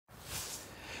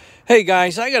Hey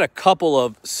guys, I got a couple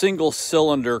of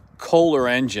single-cylinder Kohler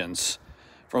engines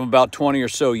from about 20 or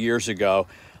so years ago.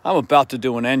 I'm about to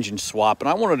do an engine swap, and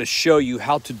I wanted to show you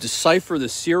how to decipher the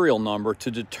serial number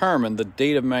to determine the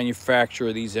date of manufacture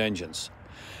of these engines.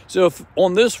 So if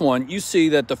on this one, you see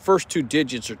that the first two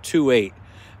digits are 28.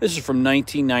 This is from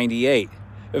 1998.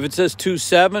 If it says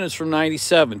 27, it's from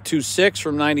 97. 26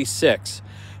 from 96.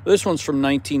 This one's from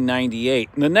 1998.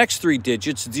 And the next three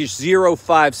digits,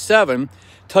 057,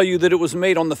 tell you that it was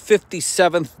made on the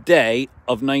 57th day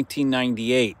of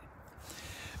 1998.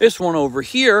 This one over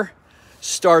here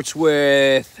starts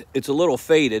with, it's a little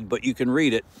faded, but you can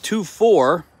read it,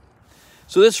 24.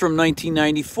 So this is from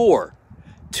 1994.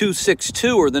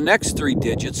 262 are the next three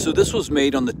digits. So this was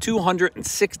made on the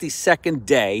 262nd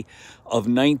day of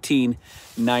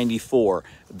 1994.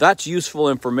 That's useful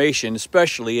information,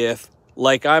 especially if,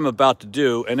 like I'm about to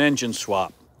do, an engine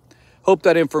swap. Hope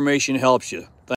that information helps you.